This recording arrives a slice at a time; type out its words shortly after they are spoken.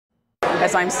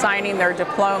as I'm signing their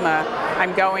diploma,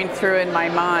 I'm going through in my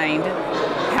mind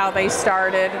how they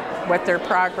started, what their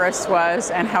progress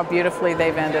was, and how beautifully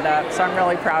they've ended up. So I'm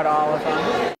really proud of all of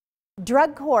them.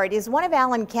 Drug Court is one of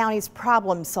Allen County's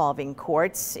problem-solving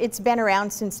courts. It's been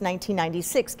around since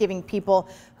 1996, giving people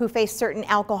who face certain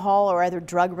alcohol or other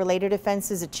drug-related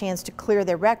offenses a chance to clear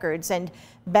their records and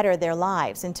better their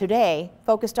lives. And today,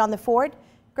 focused on the fort,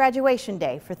 graduation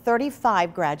day for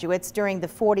 35 graduates during the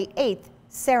 48th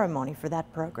ceremony for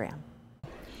that program.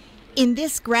 In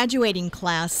this graduating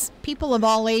class, people of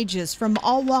all ages from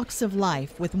all walks of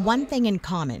life with one thing in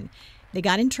common. They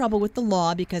got in trouble with the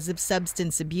law because of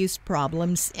substance abuse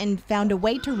problems and found a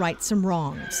way to right some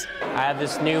wrongs. I have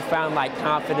this newfound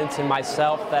confidence in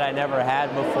myself that I never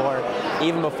had before,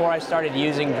 even before I started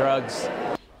using drugs.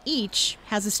 Each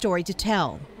has a story to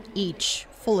tell, each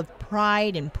full of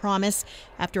pride and promise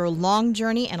after a long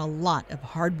journey and a lot of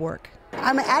hard work.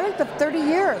 I'm an addict of 30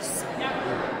 years,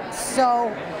 so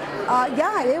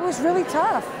yeah, it was really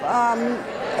tough.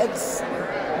 It's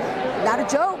not a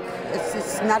joke.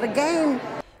 It's not a game.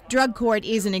 Drug Court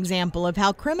is an example of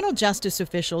how criminal justice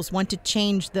officials want to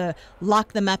change the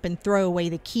lock them up and throw away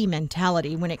the key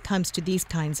mentality when it comes to these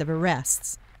kinds of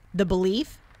arrests. The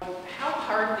belief? How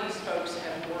hard these folks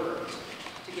have worked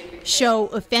to get the show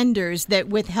offenders that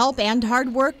with help and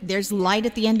hard work, there's light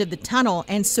at the end of the tunnel,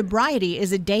 and sobriety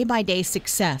is a day-by-day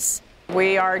success.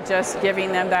 We are just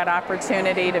giving them that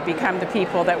opportunity to become the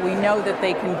people that we know that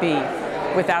they can be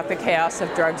without the chaos of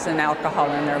drugs and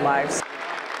alcohol in their lives.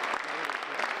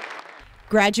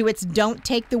 Graduates don't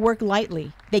take the work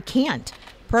lightly. They can't.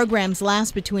 Programs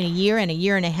last between a year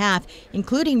and a half,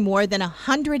 including more than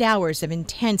 100 hours of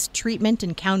intense treatment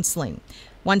and counseling.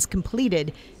 Once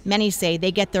completed, many say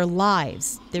they get their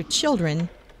lives, their children,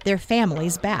 their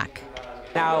families back.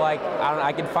 Now,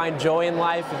 I can find joy in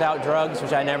life without drugs,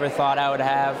 which I never thought I would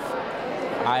have.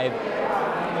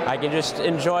 I can just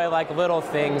enjoy little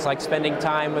things, like spending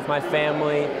time with my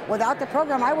family. Without the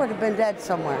program, I would have been dead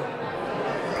somewhere,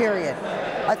 period.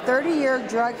 A 30-year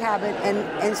drug habit, and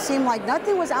it seemed like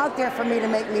nothing was out there for me to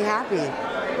make me happy.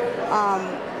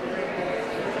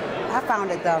 I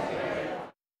found it, though.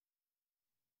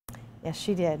 Yes,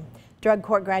 she did. Drug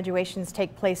Court graduations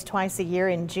take place twice a year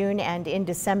in June and in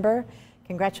December.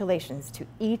 Congratulations to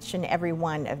each and every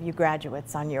one of you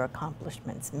graduates on your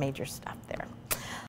accomplishments. Major stuff there.